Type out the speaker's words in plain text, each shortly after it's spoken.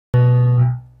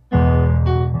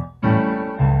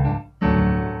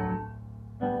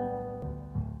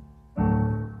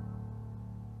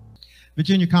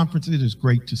Virginia Conference, it is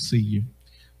great to see you.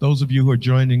 Those of you who are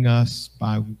joining us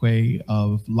by way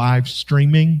of live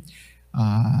streaming,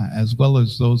 as well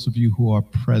as those of you who are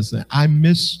present, I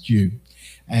missed you.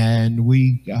 And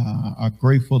we are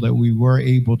grateful that we were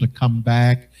able to come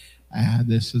back.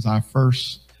 This is our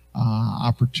first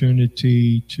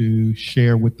opportunity to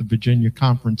share with the Virginia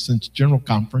Conference since General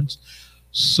Conference.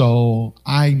 So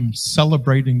I'm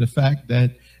celebrating the fact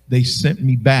that they sent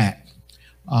me back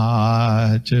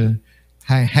to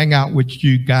hang out with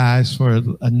you guys for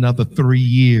another 3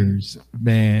 years,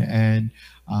 man. And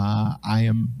I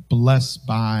am blessed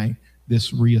by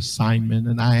this reassignment.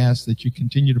 And I ask that you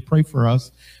continue to pray for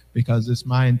us, because it's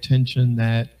my intention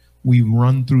that we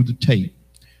run through the tape.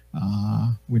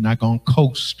 We're not going to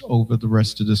coast over the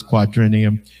rest of this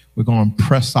quadrennium. We're going to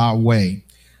press our way,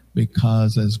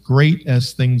 because as great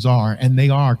as things are, and they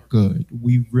are good,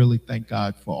 we really thank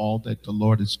God for all that the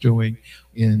Lord is doing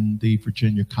in the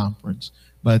Virginia Conference.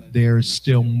 But there's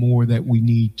still more that we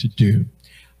need to do.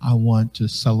 I want to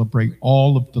celebrate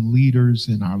all of the leaders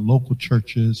in our local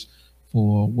churches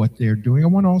for what they're doing. I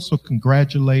want to also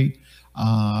congratulate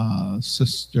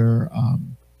Sister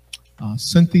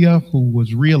Cynthia, who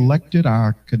was reelected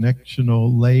our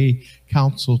Connectional Lay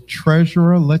Council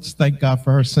Treasurer. Let's thank God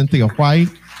for her. Cynthia White,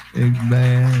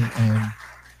 amen. And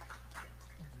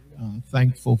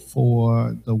thankful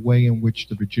for the way in which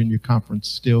the Virginia Conference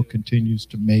still continues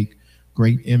to make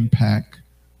great impact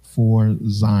for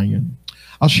Zion.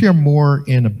 I'll share more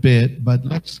in a bit, but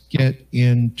let's get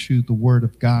into the Word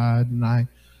of God. And I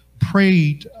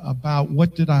prayed about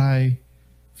what did I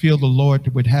feel the Lord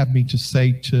would have me to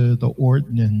say to the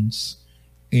ordinance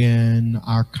in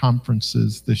our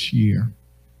conferences this year.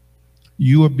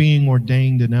 You are being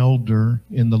ordained an elder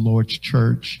in the Lord's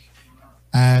church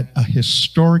at a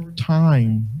historic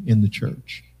time in the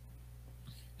church.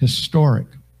 Historic.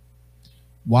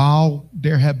 While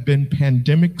there have been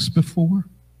pandemics before,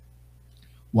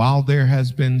 while there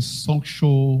has been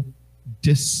social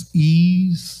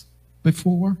dis-ease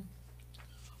before,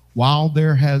 while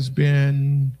there has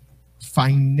been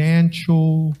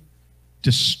financial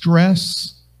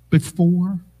distress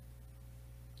before,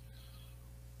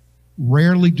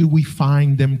 rarely do we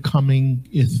find them coming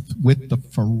with the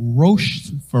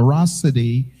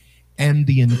ferocity and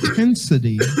the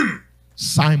intensity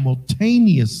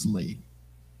simultaneously.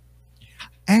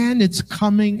 And it's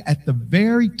coming at the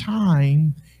very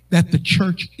time that the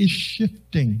church is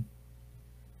shifting.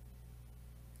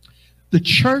 The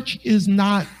church is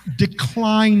not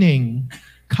declining,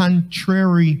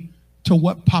 contrary to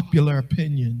what popular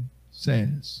opinion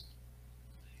says.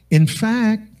 In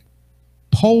fact,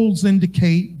 polls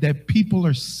indicate that people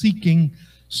are seeking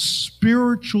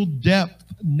spiritual depth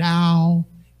now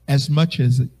as much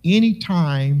as at any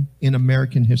time in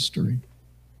American history.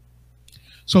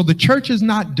 So the church is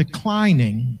not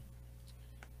declining,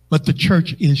 but the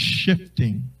church is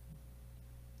shifting.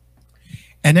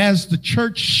 And as the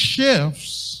church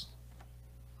shifts,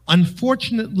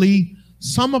 unfortunately,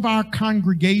 some of our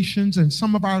congregations and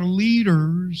some of our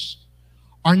leaders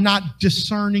are not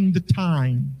discerning the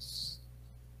times.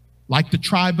 Like the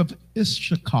tribe of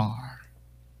Issachar,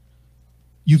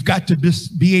 you've got to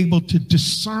be able to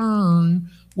discern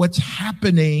what's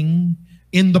happening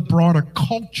in the broader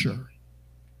culture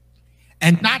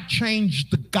and not change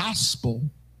the gospel,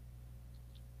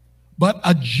 but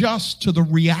adjust to the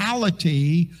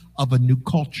reality of a new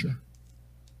culture.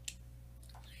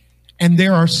 And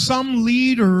there are some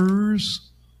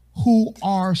leaders who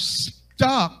are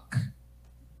stuck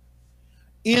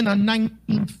in a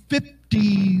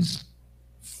 1950s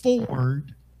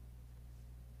Ford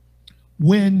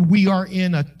when we are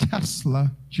in a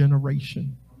Tesla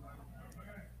generation.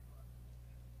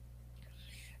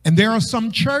 And there are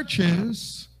some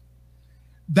churches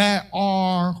that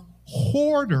are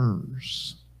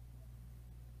hoarders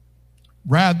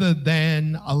rather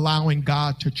than allowing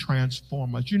God to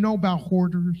transform us. You know about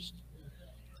hoarders?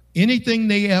 Anything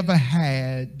they ever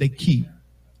had, they keep.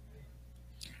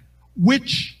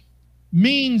 Which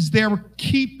means they're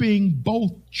keeping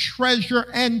both treasure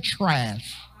and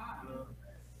trash.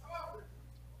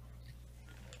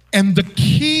 And the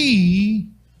key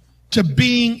to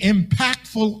being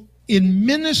impactful in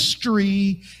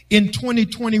ministry in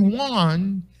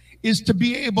 2021 is to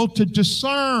be able to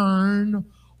discern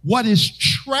what is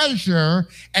treasure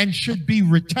and should be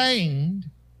retained,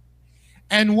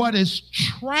 and what is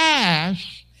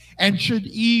trash and should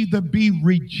either be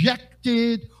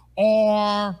rejected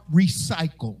or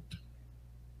recycled.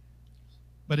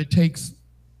 But it takes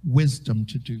wisdom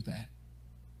to do that.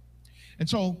 And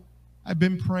so I've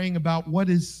been praying about what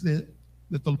is it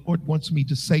that the Lord wants me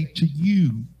to say to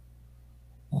you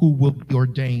who will be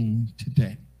ordained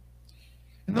today.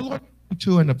 And the Lord took me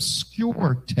to an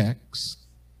obscure text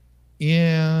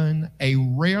in a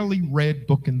rarely read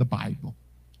book in the Bible.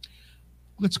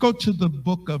 Let's go to the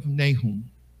book of Nahum,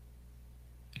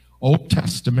 Old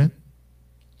Testament.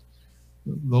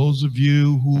 Those of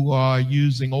you who are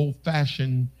using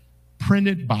old-fashioned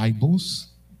printed Bibles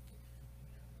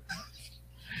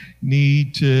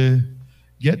need to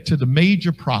get to the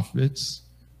major prophets,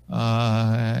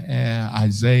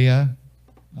 Isaiah,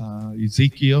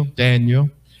 Ezekiel, Daniel,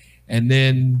 and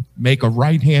then make a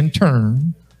right-hand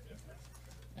turn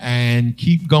and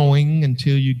keep going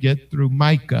until you get through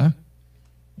Micah,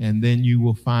 and then you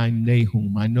will find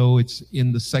Nahum. I know it's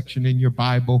in the section in your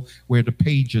Bible where the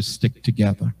pages stick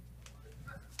together,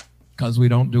 because we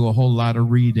don't do a whole lot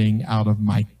of reading out of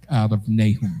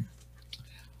Nahum.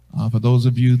 For those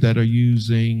of you that are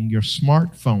using your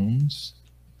smartphones,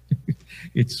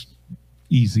 it's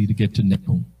easy to get to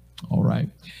Nahum. All right.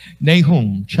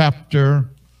 Nahum chapter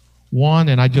 1,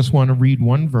 and I just want to read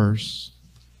one verse,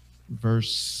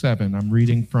 verse 7. I'm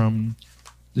reading from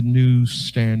the New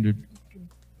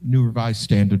Revised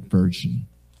Standard Version.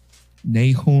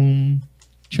 Nahum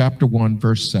chapter 1,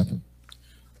 verse 7.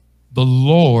 The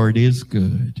Lord is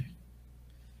good,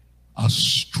 a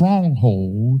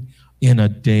stronghold in a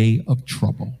day of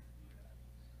trouble.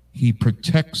 He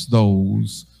protects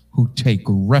those who take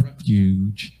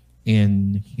refuge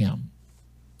in him.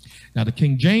 Now, the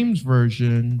King James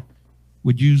Version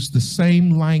would use the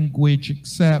same language,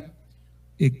 except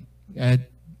at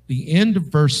the end of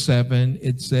verse 7,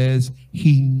 it says,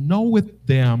 he knoweth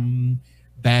them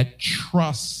that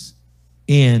trust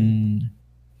in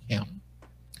him.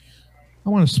 I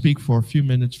want to speak for a few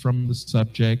minutes from the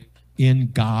subject,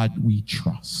 in God we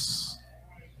trust.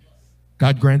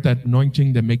 God grant that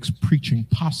anointing that makes preaching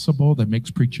possible, that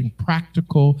makes preaching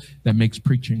practical, that makes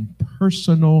preaching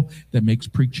personal, that makes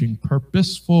preaching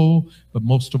purposeful, but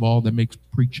most of all, that makes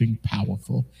preaching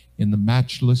powerful. In the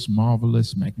matchless,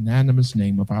 marvelous, magnanimous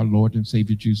name of our Lord and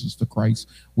Savior Jesus the Christ,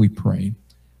 we pray.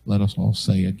 Let us all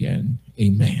say again,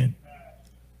 amen.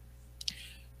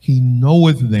 He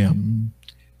knoweth them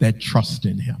that trust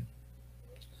in him.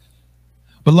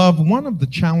 Beloved, one of the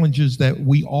challenges that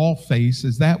we all face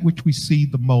is that which we see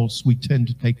the most, we tend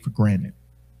to take for granted.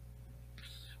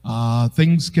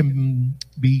 Things can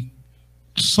be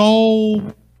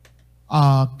so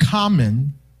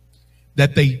common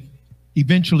that they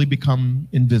eventually become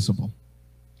invisible.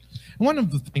 And one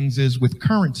of the things is with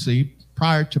currency,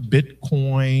 prior to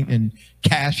Bitcoin and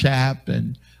Cash App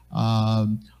and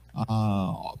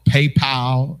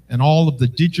PayPal and all of the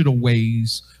digital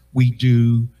ways we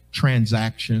do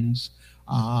transactions,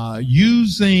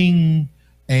 using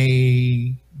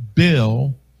a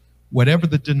bill, whatever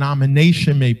the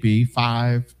denomination may be,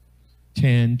 5,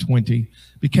 10, 20,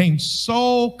 became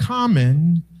so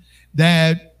common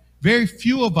that very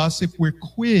few of us, if we're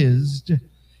quizzed,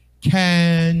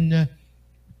 can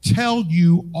tell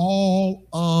you all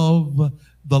of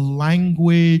the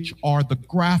language or the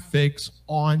graphics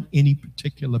on any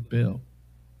particular bill.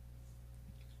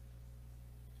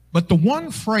 But the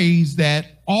one phrase that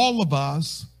all of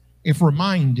us, if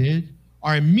reminded,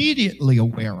 are immediately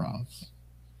aware of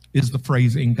is the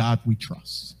phrase, in God we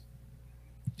trust.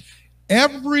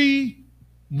 Every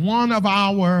one of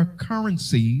our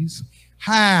currencies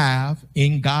have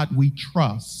in God we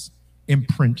trust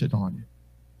imprinted on it.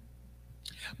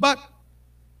 But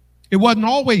it wasn't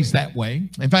always that way.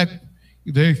 In fact,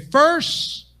 the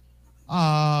first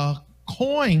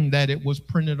coin that it was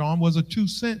printed on was a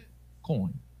 2-cent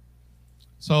coin.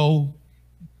 So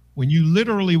when you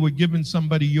literally were giving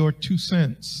somebody your 2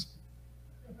 cents,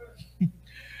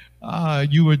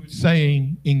 you were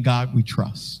saying, in God we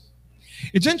trust.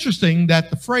 It's interesting that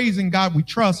the phrase, in God we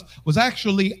trust, was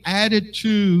actually added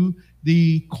to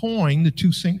the coin, the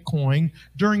 2-cent coin,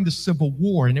 during the Civil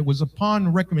War. And it was upon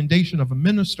the recommendation of a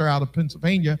minister out of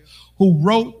Pennsylvania who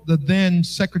wrote the then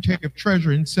Secretary of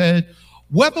Treasury and said,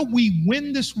 whether we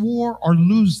win this war or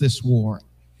lose this war,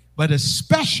 but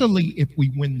especially if we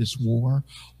win this war,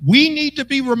 we need to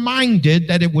be reminded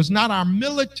that it was not our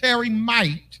military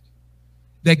might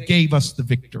that gave us the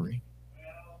victory.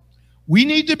 We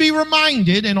need to be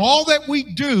reminded in all that we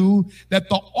do that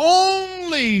the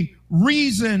only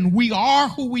reason we are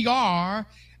who we are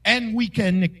and we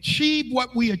can achieve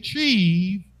what we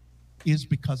achieve is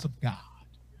because of God.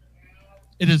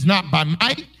 It is not by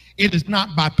might, it is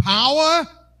not by power,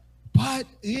 but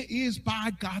it is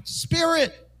by God's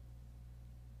Spirit.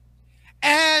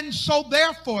 And so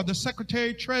therefore, the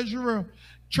Secretary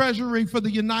Treasury for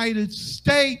the United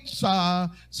States,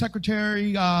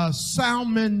 Secretary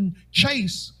Salmon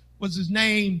Chase, was his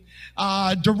name,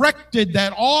 directed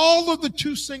that all of the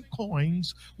 2-cent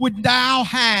coins would now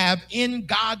have "In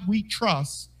God We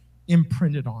Trust"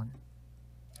 imprinted on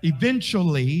it.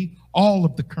 Eventually, all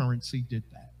of the currency did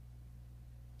that.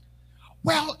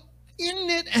 Well, isn't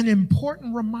it an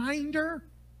important reminder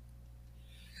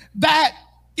that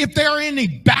if there are any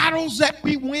battles that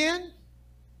we win,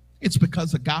 it's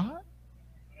because of God?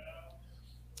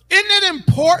 Isn't it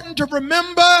important to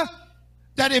remember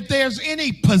that if there's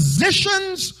any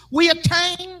positions we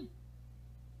attain,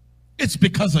 it's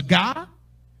because of God?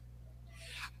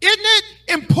 Isn't it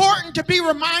important to be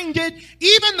reminded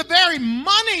even the very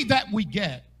money that we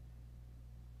get?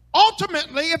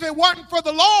 Ultimately, if it wasn't for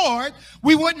the Lord,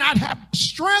 we would not have the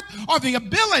strength or the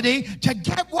ability to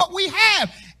get what we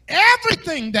have.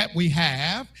 Everything that we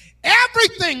have,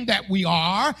 everything that we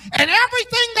are, and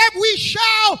everything that we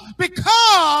shall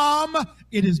become,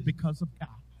 it is because of God.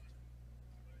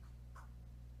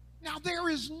 Now, there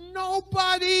is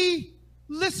nobody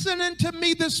listening to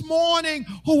me this morning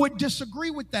who would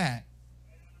disagree with that.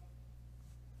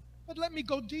 But let me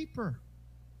go deeper.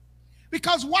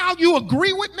 Because while you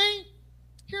agree with me,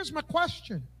 here's my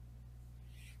question.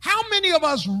 How many of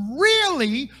us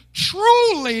really,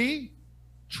 truly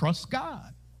trust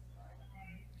God?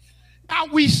 Now,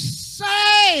 we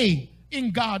say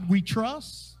in God we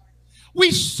trust.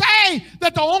 We say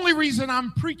that the only reason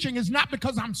I'm preaching is not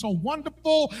because I'm so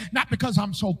wonderful, not because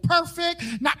I'm so perfect,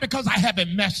 not because I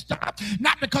haven't messed up,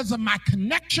 not because of my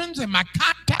connections and my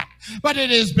contacts, but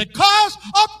it is because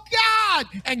of God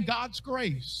and God's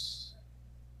grace.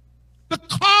 The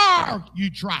car you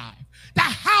drive, the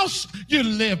house you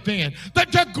live in, the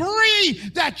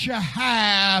degree that you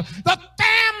have, the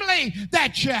family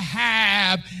that you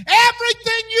have,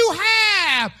 everything you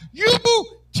have, you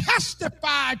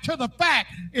testify to the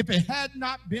fact, if it had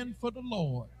not been for the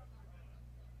Lord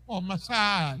on my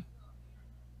side,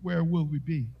 where will we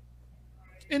be?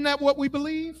 Isn't that what we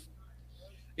believe?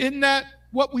 Isn't that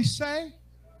what we say?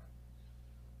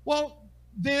 Well,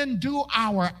 then do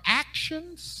our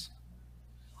actions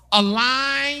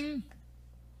align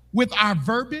with our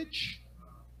verbiage?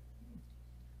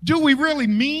 Do we really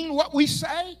mean what we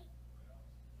say?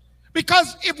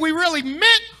 Because if we really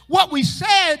meant what we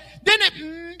said, then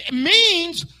it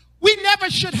means we never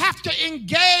should have to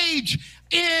engage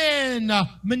in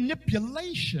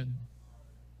manipulation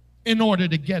in order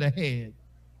to get ahead.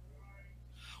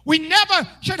 We never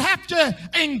should have to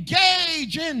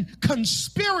engage in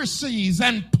conspiracies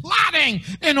and plotting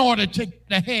in order to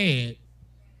get ahead.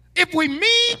 If we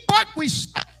mean what we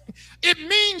say, it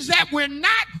means that we're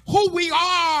not who we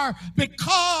are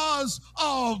because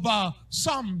of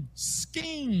some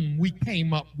scheme we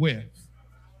came up with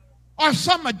or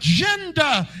some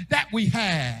agenda that we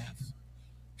have.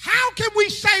 How can we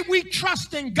say we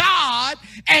trust in God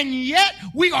and yet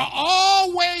we are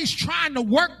always trying to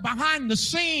work behind the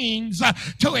scenes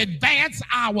to advance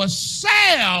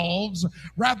ourselves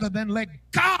rather than let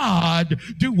God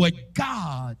do what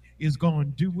God is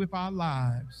going to do with our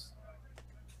lives?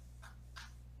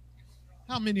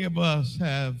 How many of us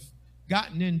have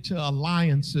gotten into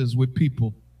alliances with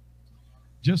people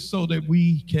just so that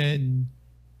we can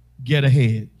get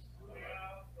ahead?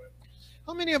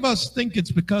 How many of us think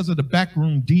it's because of the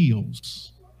backroom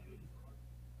deals,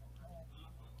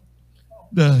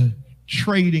 the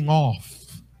trading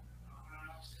off,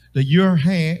 that your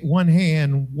hand, one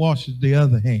hand washes the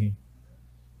other hand,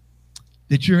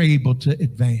 that you're able to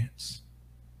advance?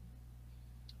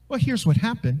 Well, here's what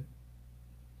happened.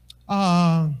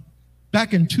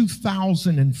 Back in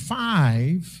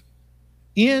 2005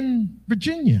 in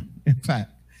Virginia, in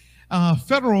fact,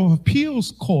 federal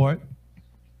appeals court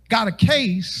got a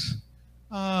case,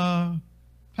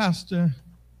 Pastor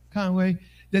Conway,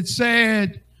 that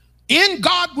said, "In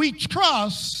God We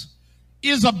Trust"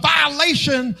 is a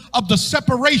violation of the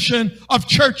separation of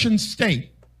church and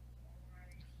state.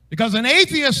 Because an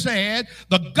atheist said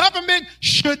the government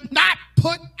should not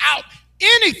put out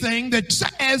anything that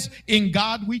says, "In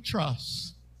God We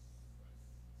Trust."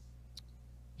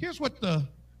 Here's what the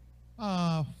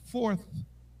Fourth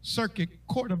Circuit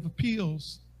Court of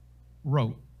Appeals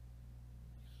wrote.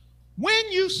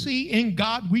 When you see "In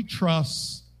God We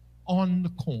Trust" on the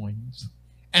coins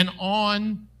and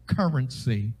on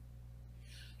currency,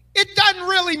 it doesn't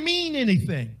really mean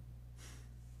anything.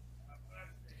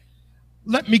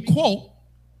 Let me quote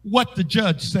what the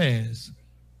judge says.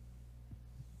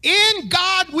 "In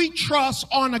God we trust"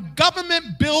 on a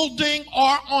government building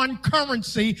or on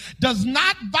currency does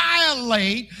not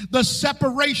violate the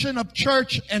separation of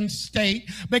church and state,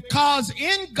 because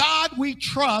 "In God we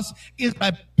trust" is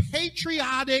a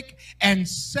patriotic and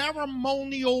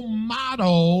ceremonial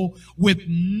motto with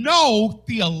no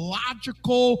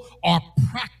theological or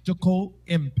practical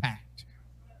impact.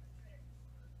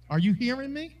 Are you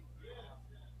hearing me?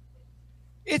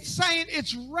 It's saying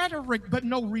it's rhetoric, but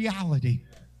no reality.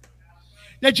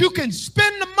 That you can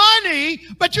spend the money,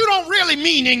 but you don't really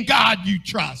mean in God you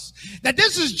trust. That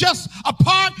this is just a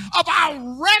part of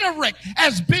our rhetoric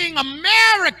as being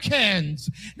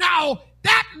Americans. Now,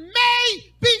 that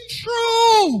may be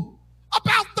true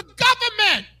about the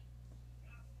government.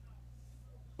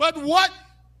 But what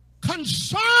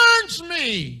concerns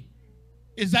me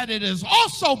is that it has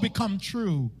also become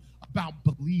true about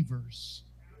believers.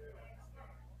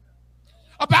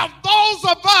 About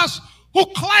those of us who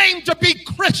claim to be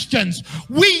Christians.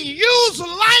 We use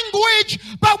language,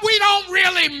 but we don't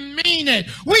really mean it.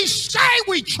 We say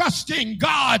we trust in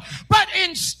God, but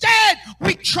instead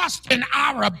we trust in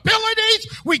our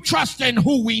abilities, we trust in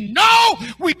who we know,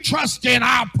 we trust in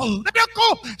our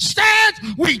political stance,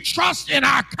 we trust in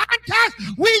our contacts,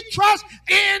 we trust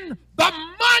in the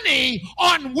money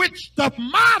on which the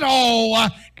motto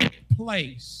is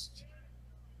placed.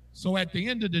 So at the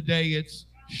end of the day, it's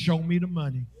show me the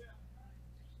money.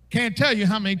 Can't tell you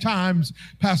how many times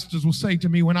pastors will say to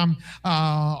me when I'm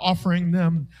offering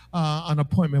them an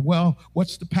appointment, well,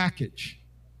 what's the package?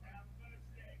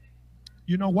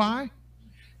 You know why?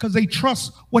 Because they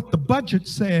trust what the budget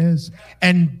says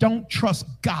and don't trust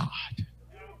God.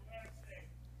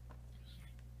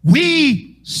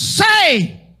 We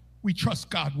say we trust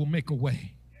God will make a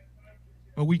way,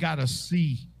 but we got to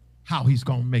see how he's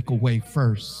going to make a way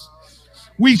first.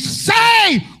 We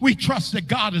say we trust that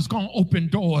God is going to open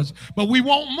doors, but we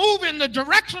won't move in the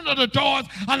direction of the doors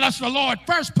unless the Lord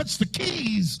first puts the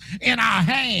keys in our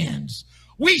hands.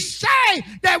 We say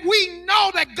that we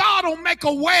know that God will make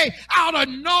a way out of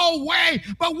no way,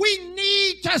 but we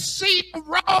need to see the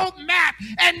roadmap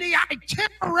and the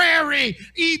itinerary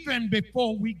even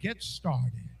before we get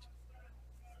started.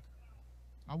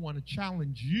 I want to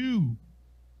challenge you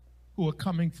who are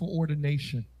coming for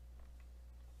ordination.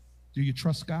 Do you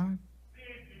trust God?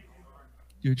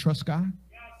 Do you trust God?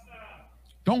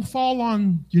 Don't fall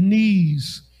on your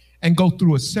knees and go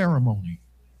through a ceremony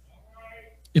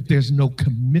if there's no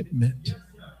commitment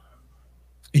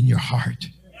in your heart.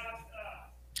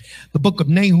 The book of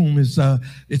Nahum is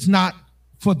it's not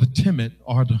for the timid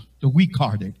or the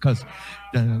weak-hearted, because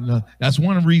that's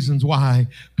one of the reasons why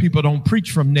people don't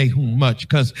preach from Nahum much,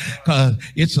 because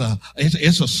it's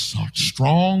a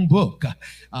strong book.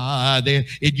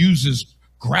 It uses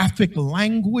graphic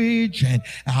language, and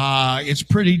it's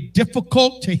pretty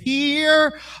difficult to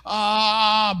hear.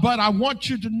 But I want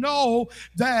you to know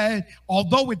that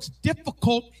although it's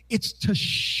difficult, it's to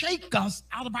shake us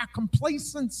out of our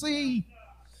complacency.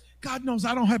 God knows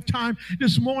I don't have time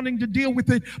this morning to deal with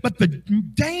it, but the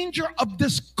danger of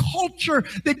this culture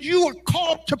that you are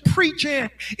called to preach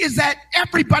in is that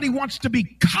everybody wants to be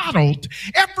coddled.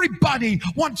 Everybody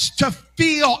wants to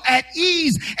feel at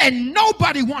ease, and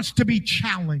nobody wants to be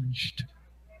challenged.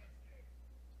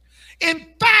 In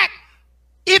fact,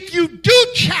 if you do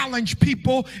challenge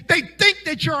people, they think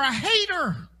that you're a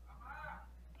hater.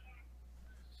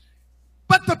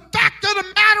 But the fact of the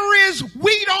matter is,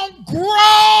 we don't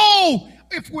grow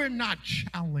if we're not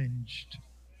challenged.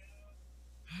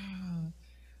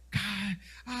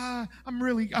 God,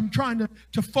 I'm trying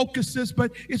to focus this,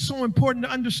 but it's so important to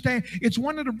understand. It's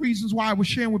one of the reasons why I was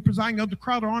sharing with Presiding Elder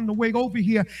Crowder on the way over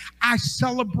here. I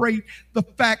celebrate the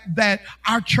fact that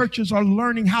our churches are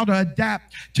learning how to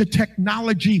adapt to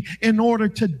technology in order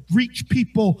to reach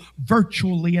people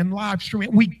virtually and live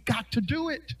streaming. We got to do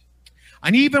it.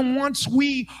 And even once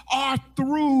we are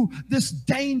through this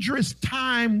dangerous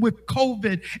time with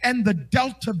COVID and the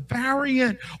Delta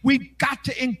variant, we've got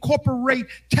to incorporate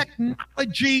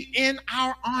technology in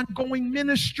our ongoing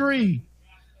ministry.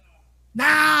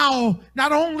 Now,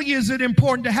 not only is it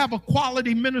important to have a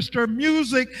quality minister of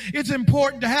music, it's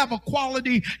important to have a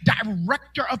quality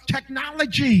director of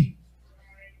technology.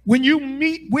 When you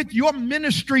meet with your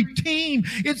ministry team,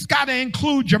 it's got to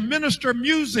include your minister of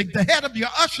music, the head of your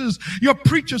ushers, your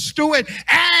preacher steward,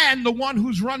 and the one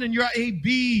who's running your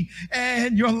AV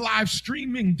and your live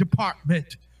streaming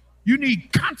department. You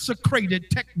need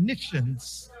consecrated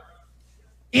technicians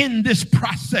in this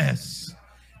process.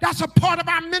 That's a part of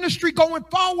our ministry going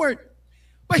forward.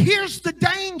 But here's the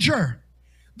danger.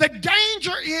 The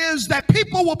danger is that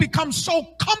people will become so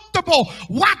comfortable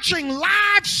watching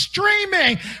live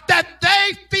streaming that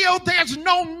they feel there's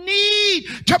no need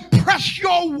to press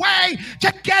your way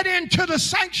to get into the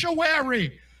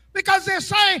sanctuary, because they're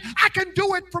saying, I can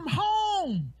do it from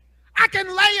home. I can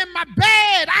lay in my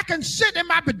bed. I can sit in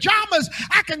my pajamas.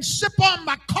 I can sip on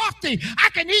my coffee. I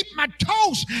can eat my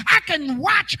toast. I can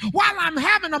watch while I'm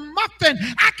having a muffin.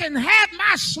 I can have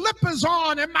my slippers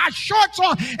on and my shorts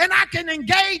on, and I can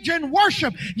engage in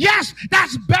worship. Yes,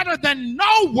 that's better than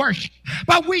no worship,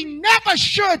 but we never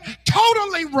should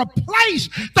totally replace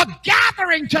the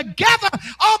gathering together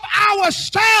of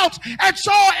ourselves. And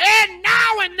so, and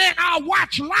now and then I'll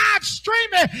watch live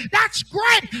streaming. That's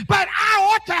great, but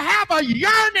I ought to have a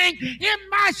yearning in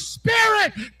my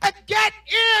spirit to get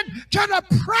into the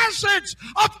presence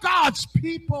of God's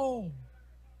people.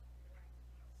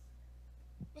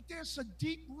 But there's a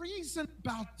deep reason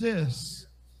about this.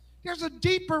 There's a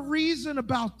deeper reason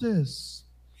about this.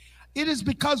 It is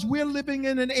because we're living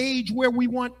in an age where we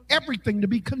want everything to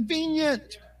be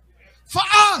convenient for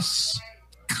us.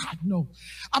 God, no.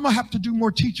 I'm going to have to do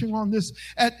more teaching on this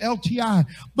at LTI.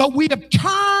 But we have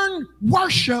turned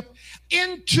worship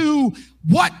into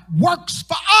what works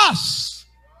for us.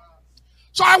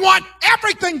 So I want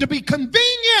everything to be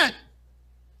convenient.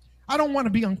 I don't want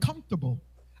to be uncomfortable.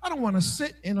 I don't want to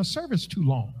sit in a service too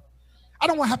long. I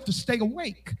don't want to have to stay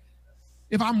awake.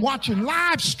 If I'm watching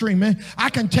live streaming, I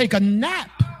can take a nap.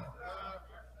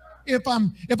 If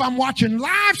I'm watching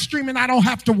live streaming, I don't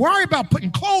have to worry about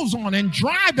putting clothes on and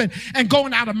driving and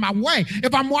going out of my way.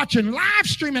 If I'm watching live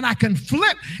streaming, I can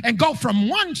flip and go from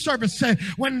one service to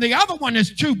when the other one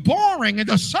is too boring and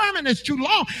the sermon is too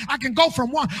long, I can go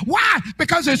from one. Why?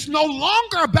 Because it's no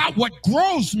longer about what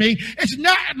grows me. It's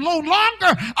no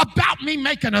longer about me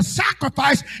making a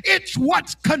sacrifice. It's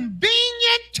what's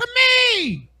convenient to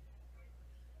me.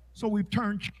 So we've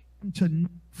turned to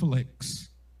Netflix.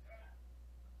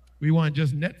 We want to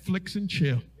just Netflix and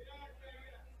chill.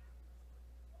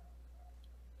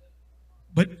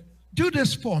 But do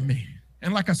this for me.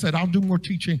 And like I said, I'll do more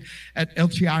teaching at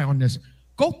LTI on this.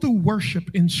 Go through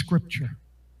worship in Scripture.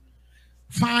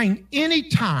 Find any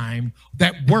time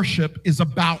that worship is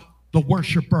about the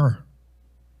worshiper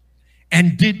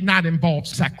and did not involve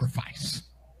sacrifice.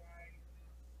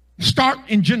 Start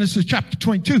in Genesis chapter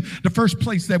 22, the first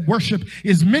place that worship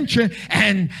is mentioned,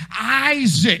 and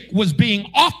Isaac was being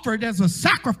offered as a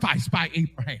sacrifice by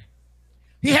Abraham.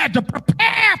 He had to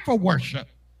prepare for worship.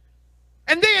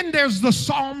 And then there's the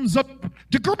Psalms of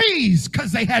degrees,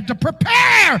 because they had to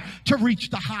prepare to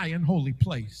reach the high and holy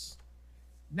place.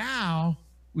 Now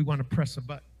we want to press a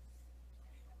button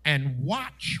and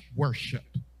watch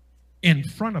worship in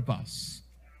front of us.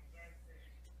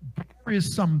 There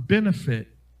is some benefit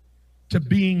to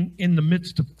being in the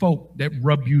midst of folk that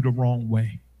rub you the wrong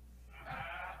way.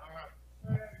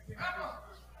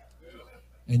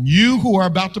 And you who are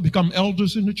about to become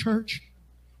elders in the church,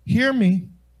 hear me.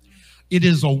 It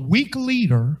is a weak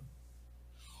leader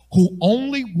who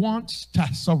only wants to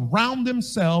surround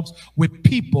themselves with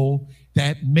people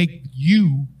that make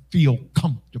you feel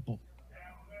comfortable.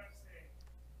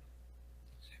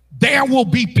 There will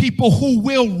be people who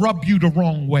will rub you the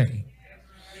wrong way.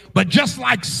 But just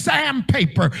like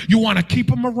sandpaper, you want to keep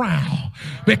them around,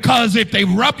 because if they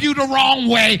rub you the wrong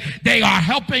way, they are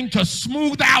helping to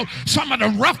smooth out some of the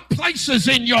rough places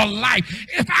in your life.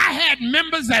 If I had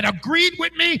members that agreed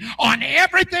with me on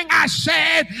everything I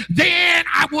said, then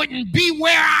I wouldn't be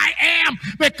where I am,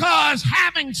 because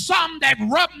having some that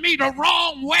rubbed me the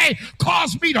wrong way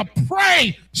caused me to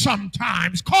pray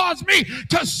sometimes, caused me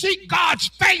to seek God's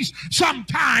face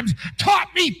sometimes, taught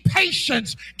me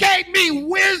patience, gave me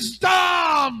wisdom.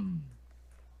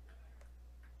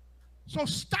 So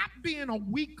stop being a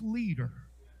weak leader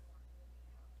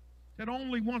that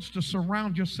only wants to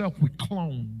surround yourself with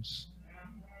clones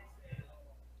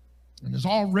and is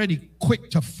already quick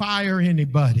to fire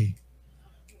anybody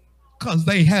because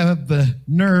they have the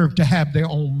nerve to have their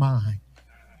own mind.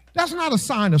 That's not a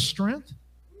sign of strength.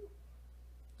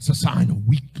 It's a sign of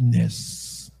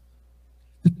weakness.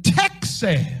 The text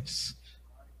says,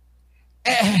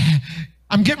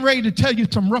 I'm getting ready to tell you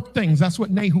some rough things. That's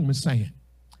what Nahum is saying.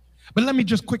 But let me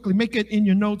just quickly make it in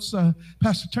your notes,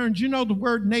 Pastor Turns. You know the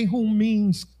word Nahum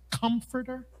means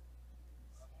comforter?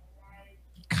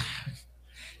 God.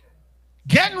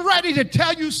 Getting ready to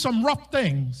tell you some rough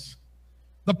things.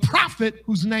 The prophet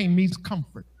whose name means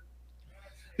comfort.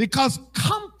 Because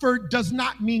comfort does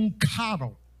not mean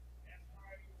coddle.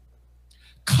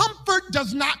 Comfort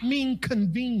does not mean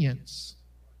convenience.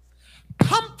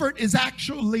 Comfort is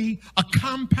actually a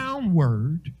compound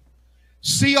word,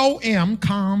 C-O-M,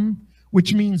 com,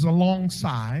 which means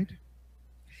alongside,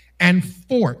 and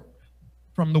fort,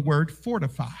 from the word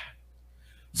fortify.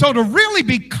 So to really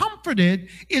be comforted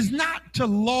is not to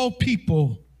lull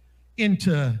people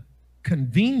into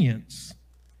convenience,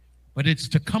 but but it's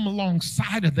to come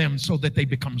alongside of them so that they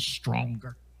become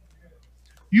stronger.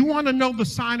 You want to know the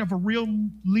sign of a real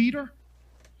leader?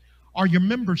 Are your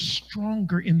members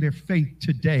stronger in their faith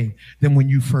today than when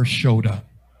you first showed up?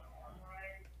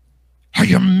 Are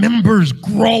your members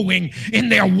growing in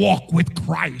their walk with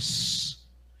Christ?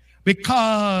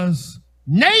 Because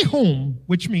Nahum,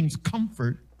 which means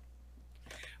comfort,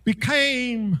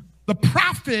 became the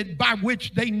prophet by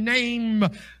which they name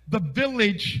the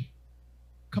village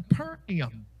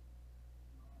Capernaum.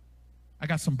 I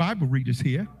got some Bible readers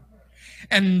here.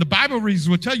 And the Bible readers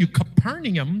will tell you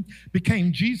Capernaum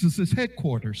became Jesus'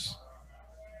 headquarters.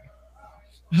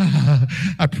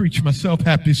 I preach myself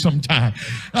happy sometime.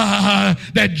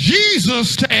 That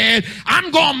Jesus said, I'm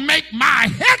going to make my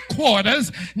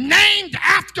headquarters named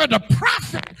after the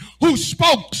prophet who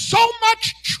spoke so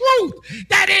much truth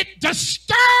that it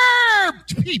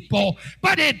disturbed people,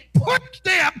 but it put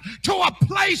them to a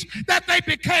place that they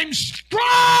became stronger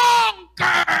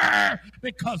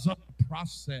because of the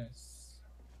process.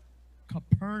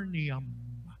 Capernaum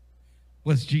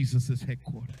was Jesus'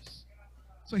 headquarters.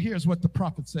 So here's what the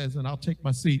prophet says, and I'll take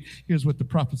my seat. Here's what the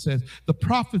prophet says. The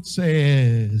prophet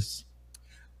says,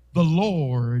 the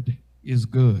Lord is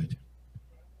good.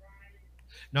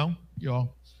 No,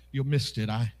 you missed it.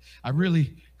 I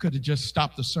really could have just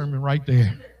stopped the sermon right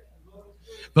there.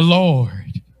 The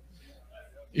Lord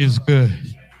is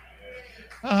good.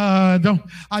 I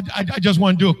just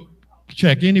want to do a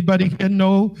check. Anybody can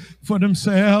know for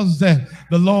themselves that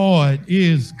the Lord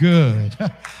is good.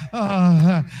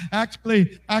 Actually,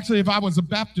 if I was a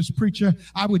Baptist preacher,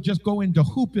 I would just go into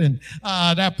hooping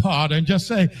that part and just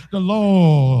say, the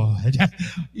Lord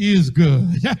is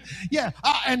good. Yeah,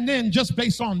 and then just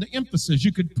based on the emphasis,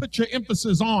 you could put your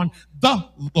emphasis on the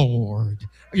Lord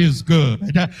is good,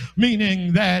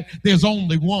 meaning that there's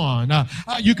only one.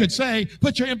 You could say,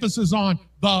 put your emphasis on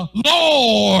the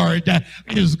Lord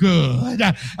is good,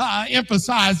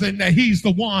 emphasizing that he's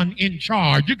the one in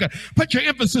charge. You could put your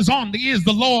emphasis on the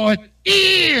Lord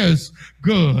is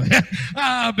good,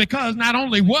 because not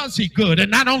only was he good and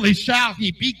not only shall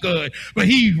he be good, but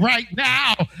he right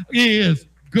now is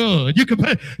good. You can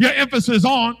put your emphasis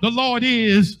on the Lord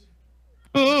is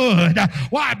good.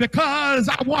 Why? Because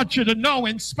I want you to know,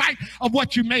 in spite of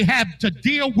what you may have to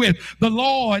deal with, the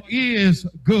Lord is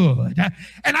good.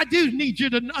 And I do need you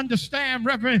to understand,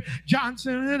 Reverend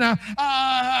Johnson,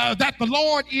 that the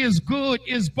Lord is good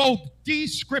is both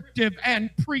descriptive and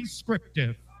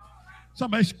prescriptive.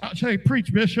 Somebody say,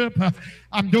 preach, Bishop.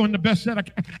 I'm doing the best that I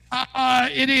can.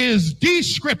 It is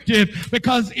descriptive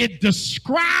because it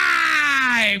describes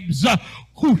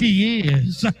who he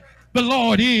is. The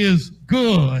Lord is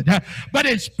good, but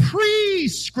it's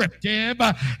prescriptive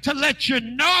to let you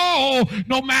know,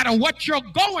 no matter what you're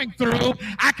going through,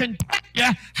 I can tell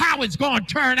you how it's going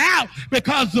to turn out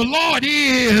because the Lord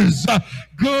is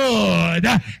good.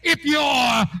 If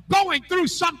you're going through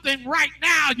something right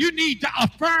now, you need to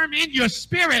affirm in your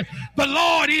spirit, the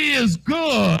Lord is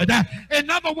good. In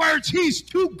other words, he's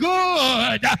too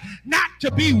good not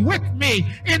to be with me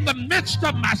in the midst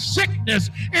of my sickness,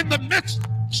 in the midst of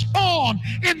storm,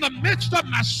 in the midst of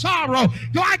my sorrow.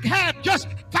 Do I have just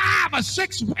 5 or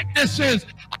 6 witnesses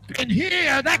up in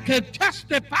here that could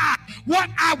testify what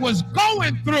I was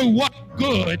going through, what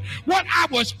good, what I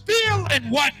was feeling,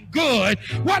 what good,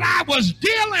 what I was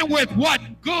dealing with, what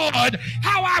good,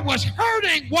 how I was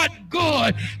hurting, what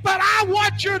good. But I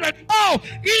want you to know,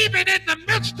 even in the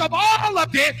midst of all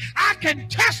of it, I can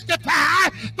testify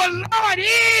the Lord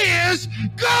is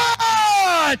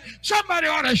good. Somebody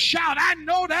ought to shout, I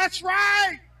know that's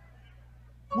right.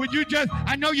 Would you just,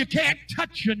 I know you can't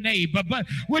touch your neighbor, but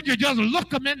would you just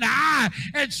look them in the eye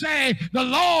and say, the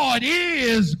Lord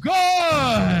is good?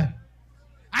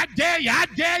 I dare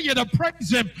you to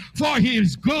praise him for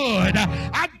his good.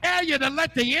 I dare you to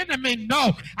let the enemy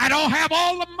know I don't have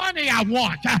all the money I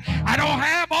want. I don't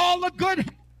have all the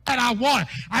good that I want.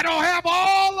 I don't have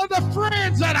all of the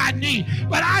friends that I need.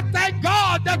 But I thank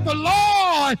God that the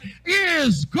Lord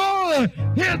is good.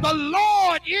 Here, the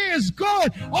Lord is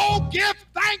good. Oh, give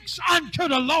thanks unto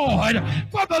the Lord,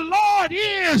 for the Lord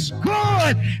is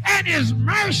good, and his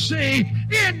mercy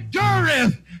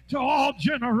endureth to all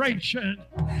generations.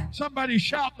 Somebody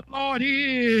shout, the Lord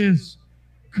is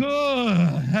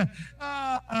good.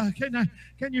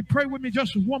 Can you pray with me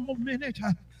just one more minute?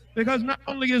 Because not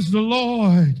only is the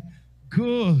Lord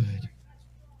good,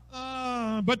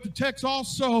 but the text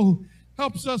also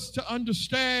helps us to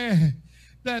understand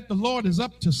that the Lord is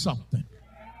up to something.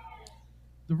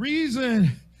 The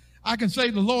reason I can say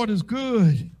the Lord is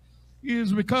good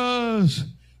is because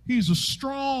he's a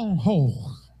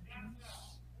stronghold.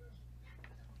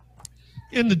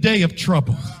 in the day of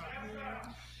trouble.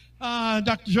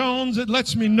 Dr. Jones, it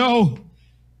lets me know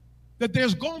that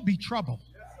there's going to be trouble.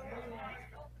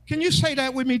 Can you say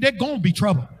that with me? There's going to be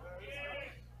trouble.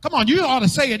 Come on, you ought to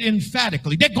say it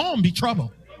emphatically. There's going to be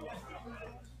trouble.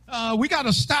 We got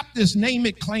to stop this name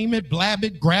it, claim it, blab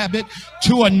it, grab it,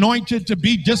 too anointed to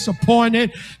be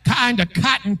disappointed, kind of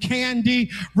cotton candy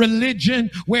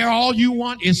religion where all you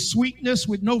want is sweetness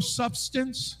with no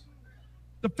substance.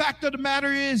 The fact of the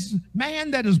matter is,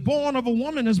 man that is born of a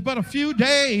woman is but a few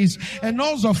days, and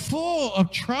those are full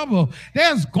of trouble.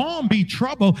 There's going to be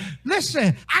trouble.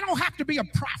 Listen, I don't have to be a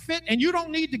prophet, and you don't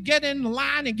need to get in the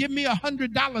line and give me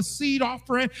 $100 seed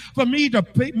offering for me to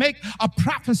make a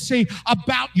prophecy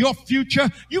about your future.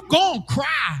 You're going to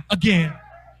cry again.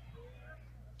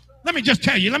 Let me just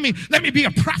tell you, let me be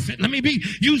a prophet. Let me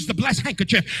use the blessed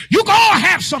handkerchief. You're going to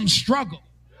have some struggle.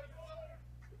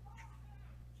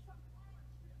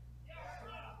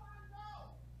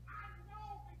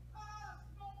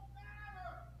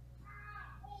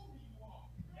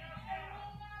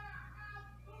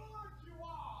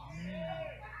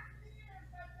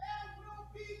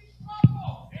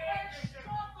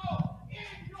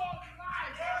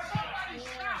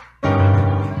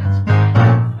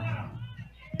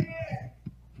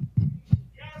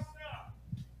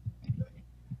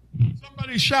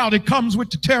 Shout, it comes with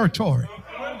the territory.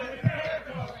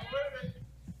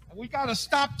 We got to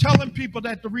stop telling people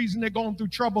that the reason they're going through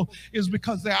trouble is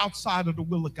because they're outside of the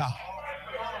will of God.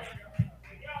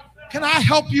 Can I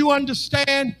help you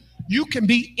understand? You can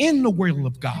be in the will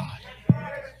of God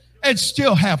and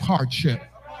still have hardship,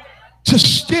 to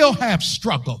still have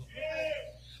struggle.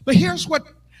 But here's what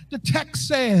the text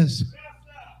says,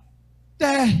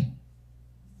 that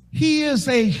he is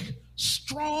a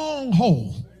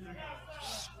stronghold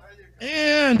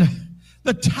in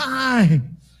the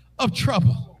time of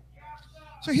trouble.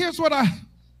 So here's what I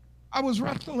was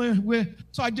wrestling with.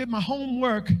 So I did my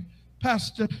homework,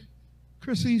 Pastor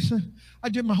Chris Eason. I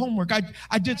did my homework.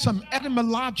 I did some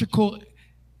etymological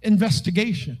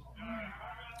investigation.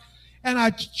 And I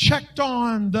checked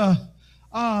on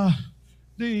the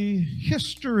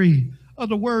history of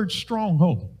the word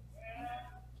stronghold.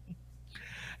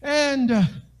 And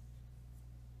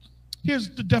here's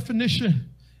the definition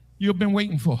you've been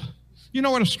waiting for. You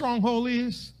know what a stronghold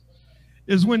is?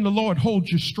 Is when the Lord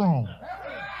holds you strong.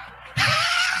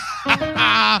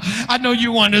 I know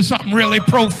you wanted something really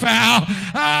profound.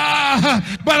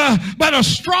 But a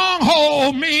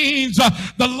stronghold means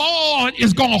the Lord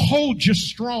is going to hold you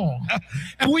strong.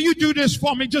 And will you do this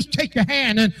for me? Just take your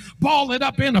hand and ball it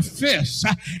up in a fist.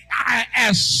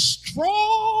 As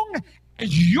strong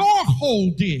as your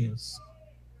hold is,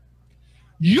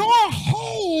 your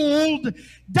hold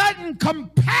doesn't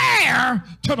compare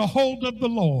to the hold of the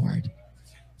Lord.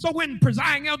 So when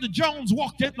Presiding Elder Jones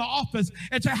walked in the office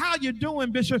and said, "How you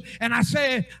doing, Bishop?" And I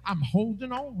said, "I'm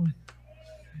holding on."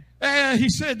 And he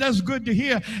said, "That's good to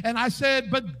hear." And I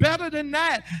said, "But better than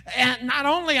that, and not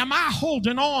only am I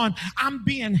holding on, I'm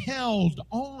being held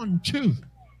on too."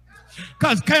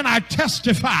 Because can I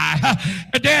testify,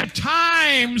 there are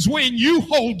times when you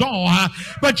hold on,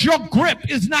 but your grip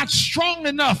is not strong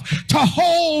enough to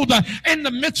hold in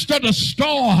the midst of the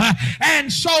storm. And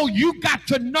so you got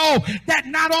to know that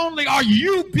not only are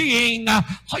you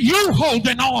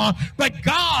holding on, but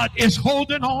God is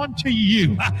holding on to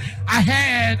you. We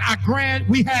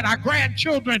had our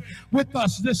grandchildren with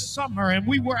us this summer, and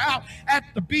we were out at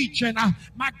the beach, and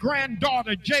my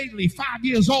granddaughter Jaylee, 5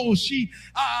 years old, she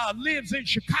lives in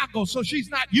Chicago, so she's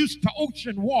not used to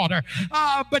ocean water,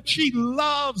 but she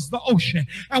loves the ocean.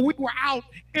 And we were out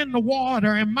in the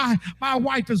water, and my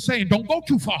wife is saying, "Don't go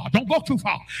too far, don't go too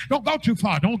far, don't go too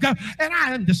far, don't go." And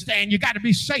I understand you got to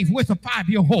be safe with a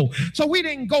 5-year-old. So we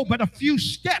didn't go but a few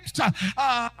steps,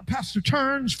 Pastor,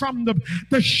 turns from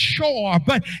the shore.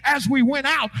 But as we went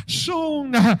out,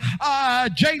 soon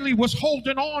Jaylee was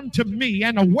holding on to me,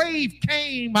 and a wave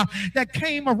came that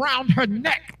came around her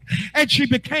neck, and she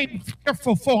became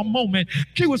fearful for a moment.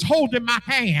 She was holding my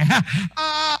hand.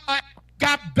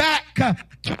 Got back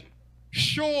to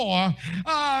shore.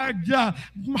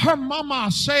 Her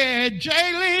mama said,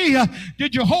 "Jaylee,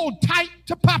 did you hold tight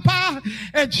to Papa?"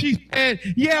 And she said,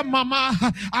 "Yeah,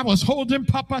 Mama, I was holding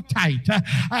Papa tight."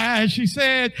 She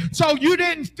said, "So you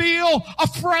didn't feel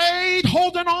afraid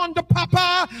holding on to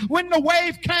Papa when the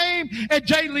wave came?" And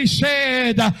Jaylee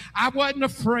said, "I wasn't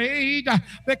afraid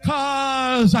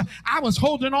because I was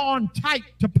holding on tight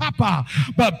to Papa,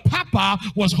 but Papa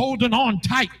was holding on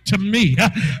tight to me."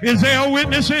 Is there a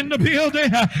witness in the building?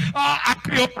 I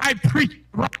feel I preach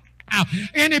right now.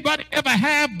 Anybody ever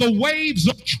have the waves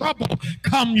of trouble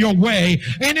come your way?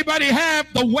 Anybody have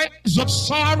the waves of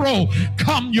sorrow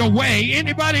come your way?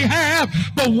 Anybody have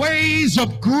the waves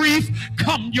of grief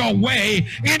come your way?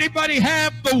 Anybody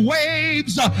have the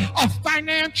waves of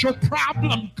financial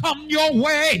problem come your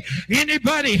way?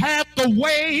 Anybody have the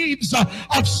waves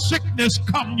of sickness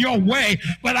come your way?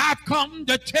 But I've come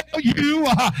to tell you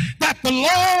that the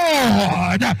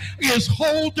Lord is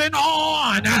holding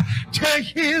on to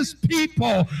his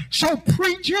people. So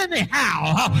preach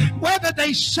anyhow, whether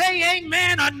they say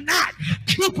amen or not.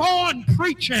 Keep on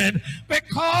preaching,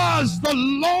 because the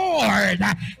Lord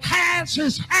has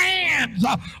his hands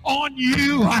on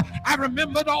you. I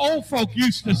remember the old folk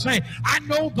used to say, I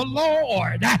know the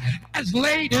Lord has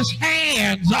laid his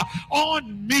hands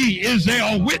on me. Is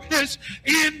there a witness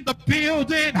in the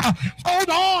building? Hold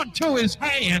on to his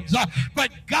hands,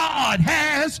 but God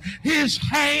has his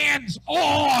hands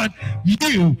on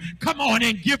you. Come on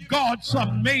and give God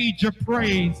some major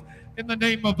praise. In the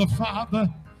name of the Father,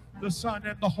 the Son,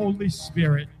 and the Holy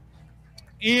Spirit.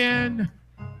 In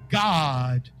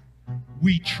God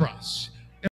we trust.